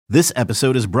This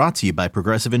episode is brought to you by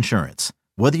Progressive Insurance.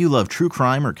 Whether you love true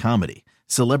crime or comedy,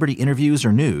 celebrity interviews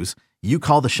or news, you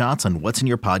call the shots on what's in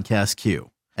your podcast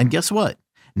queue. And guess what?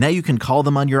 Now you can call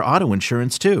them on your auto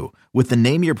insurance too with the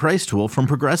Name Your Price tool from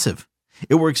Progressive.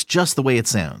 It works just the way it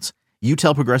sounds. You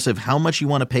tell Progressive how much you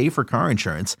want to pay for car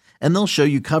insurance, and they'll show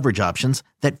you coverage options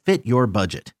that fit your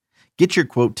budget. Get your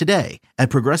quote today at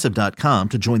Progressive.com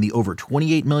to join the over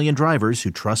 28 million drivers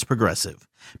who trust Progressive.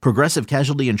 Progressive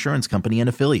Casualty Insurance Company and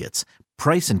Affiliates.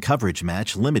 Price and coverage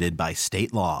match limited by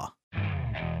state law.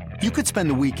 You could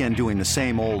spend the weekend doing the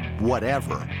same old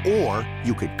whatever, or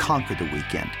you could conquer the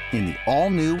weekend in the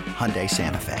all-new Hyundai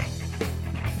Santa Fe.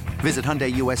 Visit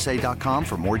HyundaiUSA.com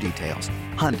for more details.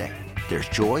 Hyundai, there's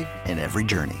joy in every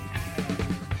journey.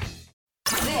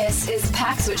 This is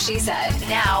Pax What She Said.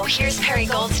 Now, here's Perry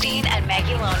Goldstein and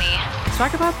Maggie Loney. Let's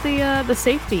talk about the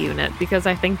safety unit, because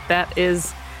I think that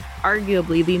is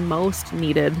arguably the most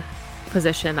needed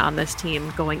position on this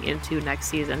team going into next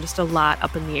season. Just a lot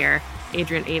up in the air.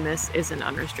 Adrian Amos is an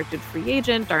unrestricted free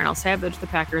agent. Darnell Savage, the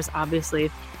Packers obviously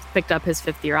picked up his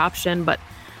fifth-year option, but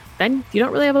then you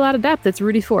don't really have a lot of depth. It's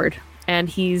Rudy Ford, and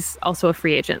he's also a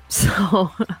free agent.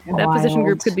 So that position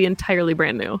group could be entirely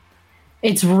brand new.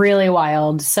 It's really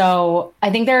wild. So I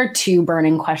think there are two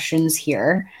burning questions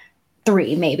here,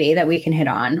 three maybe, that we can hit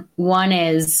on. One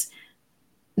is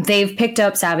they've picked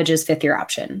up Savage's fifth-year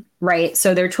option, right?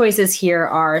 So their choices here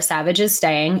are Savage is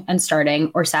staying and starting,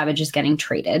 or Savage is getting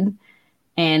traded.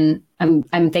 And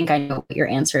I think I know what your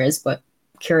answer is, but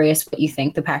curious what you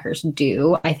think the Packers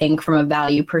do. I think from a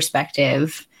value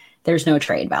perspective, there's no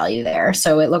trade value there.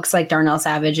 So it looks like Darnell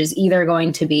Savage is either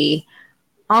going to be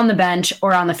on the bench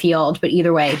or on the field, but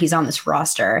either way, he's on this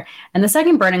roster. And the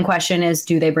second burning question is,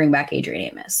 do they bring back Adrian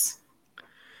Amos?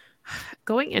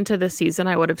 Going into the season,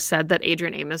 I would have said that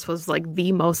Adrian Amos was like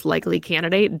the most likely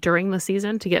candidate during the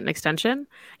season to get an extension.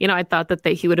 You know, I thought that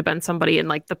he would have been somebody in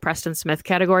like the Preston Smith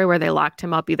category where they locked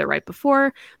him up either right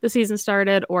before the season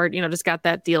started or, you know, just got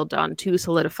that deal done to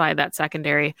solidify that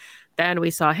secondary. Then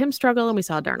we saw him struggle and we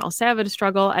saw Darnell Savage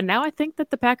struggle. And now I think that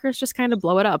the Packers just kind of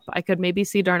blow it up. I could maybe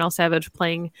see Darnell Savage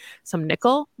playing some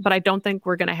nickel, but I don't think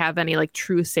we're going to have any like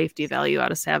true safety value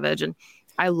out of Savage. And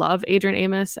I love Adrian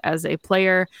Amos as a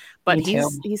player, but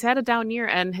he's had a down year,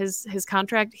 and his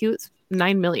contract, he was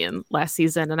 $9 million last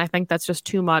season. And I think that's just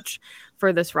too much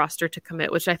for this roster to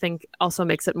commit, which I think also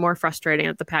makes it more frustrating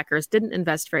that the Packers didn't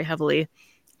invest very heavily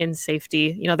in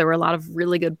safety. You know, there were a lot of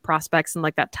really good prospects in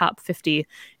like that top 50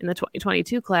 in the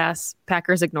 2022 class.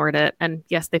 Packers ignored it. And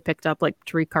yes, they picked up like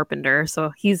Tariq Carpenter.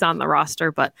 So he's on the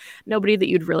roster, but nobody that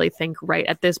you'd really think right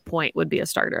at this point would be a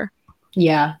starter.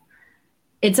 Yeah.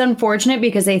 It's unfortunate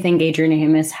because I think Adrian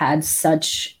Amos had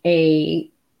such a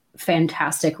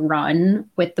fantastic run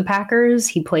with the Packers.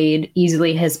 He played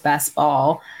easily his best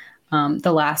ball.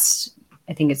 The last,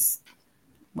 I think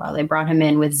they brought him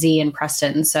in with Z and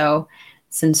Preston. So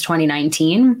since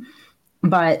 2019,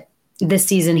 but this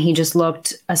season he just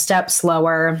looked a step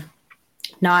slower,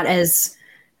 not as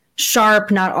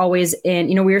sharp, not always in,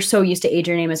 you know, we were so used to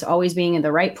Adrian Amos always being in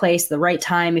the right place, the right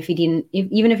time. Even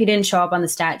if he didn't show up on the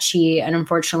stat sheet, and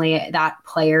unfortunately that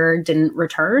player didn't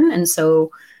return. And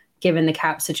so given the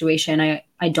cap situation,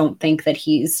 I don't think that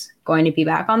he's going to be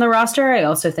back on the roster. I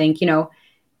also think, you know,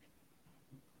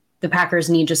 the Packers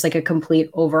need just like a complete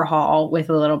overhaul with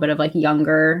a little bit of like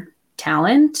younger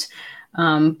talent.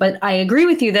 But I agree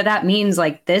with you that means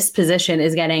like this position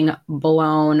is getting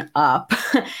blown up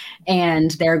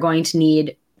and they're going to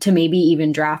need to maybe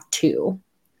even draft 2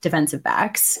 defensive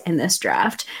backs in this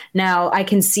draft. Now I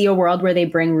can see a world where they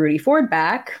bring Rudy Ford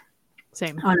back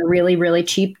on a really, really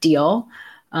cheap deal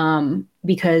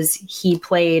because he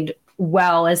played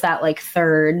well as that like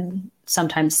third,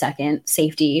 sometimes second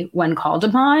safety when called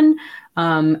upon.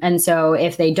 And so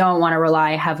if they don't want to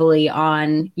rely heavily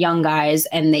on young guys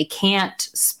and they can't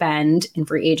spend in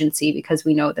free agency because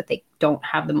we know that they don't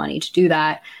have the money to do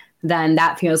that, then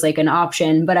that feels like an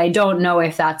option. But I don't know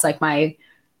if that's like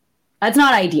that's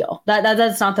not ideal.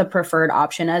 That's not the preferred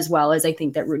option, as well as I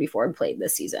think that Rudy Ford played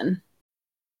this season.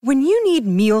 When you need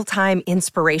mealtime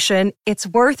inspiration, it's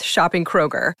worth shopping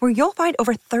Kroger, where you'll find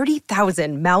over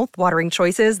 30,000 mouth-watering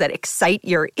choices that excite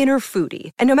your inner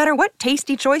foodie. And no matter what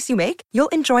tasty choice you make, you'll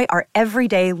enjoy our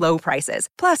everyday low prices,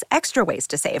 plus extra ways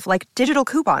to save, like digital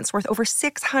coupons worth over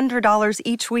 $600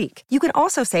 each week. You can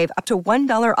also save up to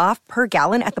 $1 off per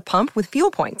gallon at the pump with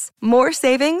fuel points. More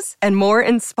savings and more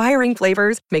inspiring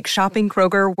flavors make shopping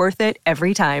Kroger worth it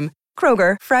every time.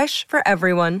 Kroger, fresh for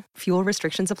everyone. Fuel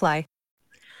restrictions apply.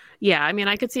 Yeah, I mean,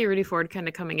 I could see Rudy Ford kind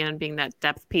of coming in and being that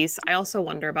depth piece. I also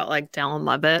wonder about like Dallin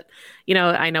Leavitt.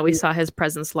 I know we saw his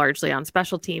presence largely on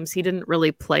special teams. He didn't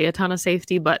really play a ton of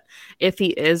safety, but if he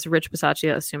is Rich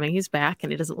Bisaccia, assuming he's back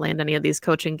and he doesn't land any of these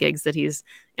coaching gigs that he's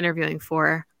interviewing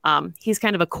for, he's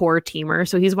kind of a core teamer.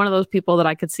 So he's one of those people that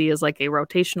I could see as like a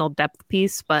rotational depth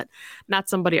piece, but not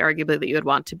somebody arguably that you would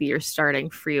want to be your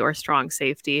starting free or strong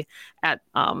safety at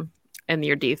in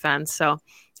your defense. So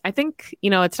I think,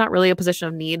 it's not really a position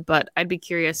of need, but I'd be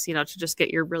curious, to just get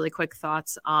your really quick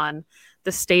thoughts on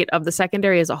the state of the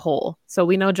secondary as a whole. So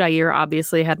we know Jaire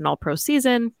obviously had an all-pro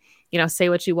season. Say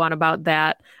what you want about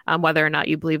that, whether or not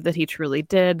you believe that he truly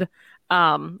did.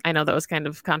 I know that was kind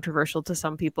of controversial to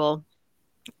some people.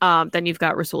 Then you've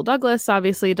got Rasul Douglas.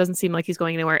 Obviously, it doesn't seem like he's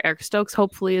going anywhere. Eric Stokes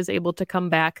hopefully is able to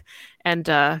come back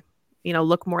and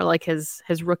look more like his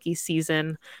rookie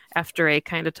season after a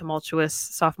kind of tumultuous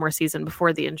sophomore season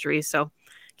before the injury. So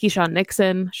Keyshawn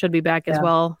Nixon should be back as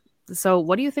well. So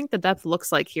what do you think the depth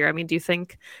looks like here? I mean, do you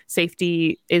think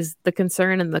safety is the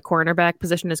concern and the cornerback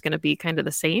position is going to be kind of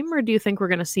the same, or do you think we're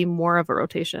going to see more of a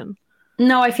rotation?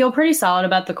 No, I feel pretty solid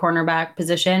about the cornerback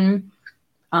position.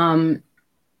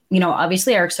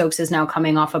 Obviously Eric Stokes is now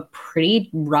coming off a pretty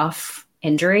rough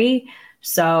injury.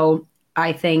 So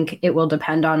I think it will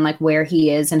depend on like where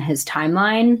he is in his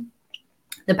timeline.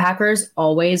 The Packers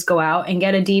always go out and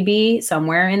get a DB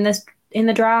somewhere in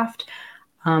the draft.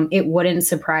 It wouldn't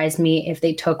surprise me if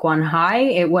they took one high.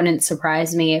 It wouldn't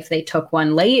surprise me if they took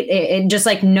one late. It just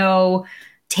like no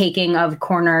taking of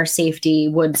corner safety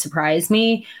would surprise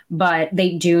me, but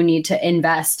they do need to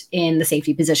invest in the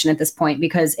safety position at this point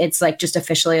because it's like just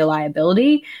officially a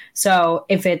liability. So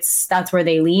if that's where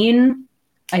they lean,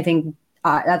 I think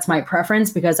that's my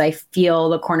preference because I feel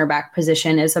the cornerback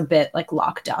position is a bit like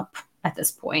locked up at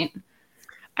this point.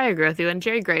 I agree with you. And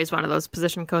Jerry Gray is one of those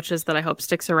position coaches that I hope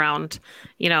sticks around,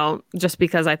 just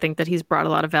because I think that he's brought a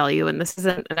lot of value. And this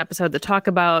isn't an episode to talk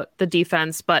about the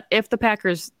defense, but if the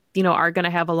Packers, are going to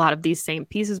have a lot of these same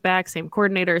pieces back, same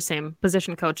coordinators, same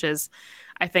position coaches,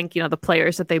 I think, the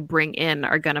players that they bring in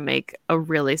are going to make a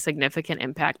really significant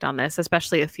impact on this,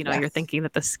 especially if, you're thinking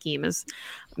that the scheme is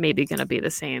maybe going to be the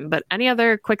same. But any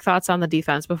other quick thoughts on the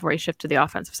defense before we shift to the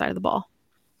offensive side of the ball?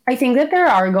 I think that there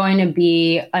are going to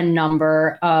be a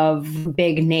number of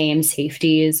big name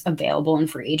safeties available in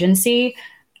free agency.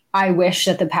 I wish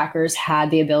that the Packers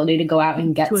had the ability to go out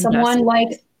and get someone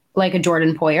like a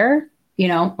Jordan Poyer,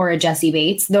 or a Jesse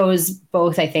Bates. Those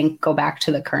both, I think, go back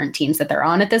to the current teams that they're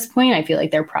on at this point. I feel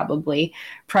like they're probably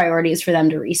priorities for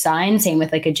them to re-sign. Same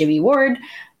with like a Jimmy Ward.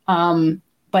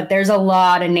 But there's a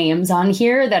lot of names on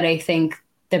here that I think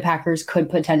the Packers could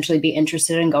potentially be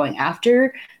interested in going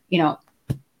after.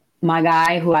 My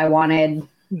guy who I wanted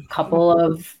a couple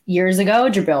of years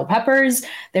ago, Jabril Peppers.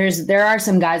 There are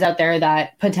some guys out there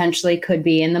that potentially could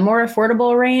be in the more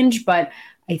affordable range, but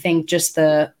I think just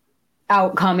the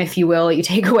outcome, if you will, you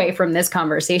take away from this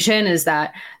conversation is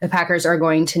that the Packers are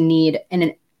going to need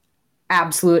an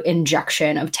absolute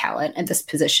injection of talent at this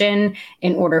position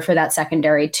in order for that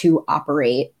secondary to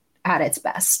operate at its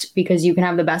best, because you can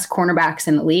have the best cornerbacks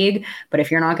in the league, but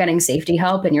if you're not getting safety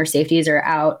help and your safeties are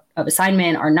out of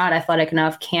assignment, are not athletic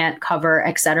enough, can't cover,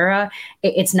 etc.,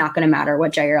 it's not going to matter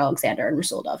what Jaire Alexander and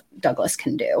Rasul Douglas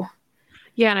can do.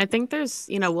 Yeah, and I think there's,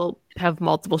 we'll have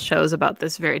multiple shows about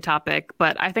this very topic,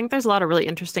 but I think there's a lot of really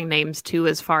interesting names too,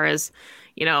 as far as,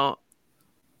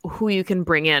 who you can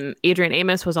bring in. Adrian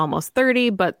Amos was almost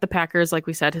 30, but the Packers, like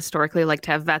we said, historically like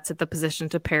to have vets at the position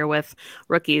to pair with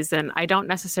rookies. And I don't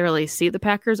necessarily see the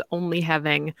Packers only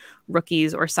having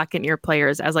rookies or second-year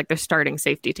players as like their starting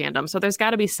safety tandem. So there's got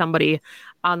to be somebody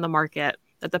on the market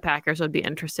that the Packers would be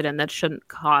interested in that shouldn't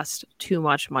cost too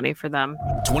much money for them.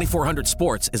 2400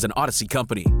 Sports is an Odyssey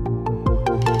company.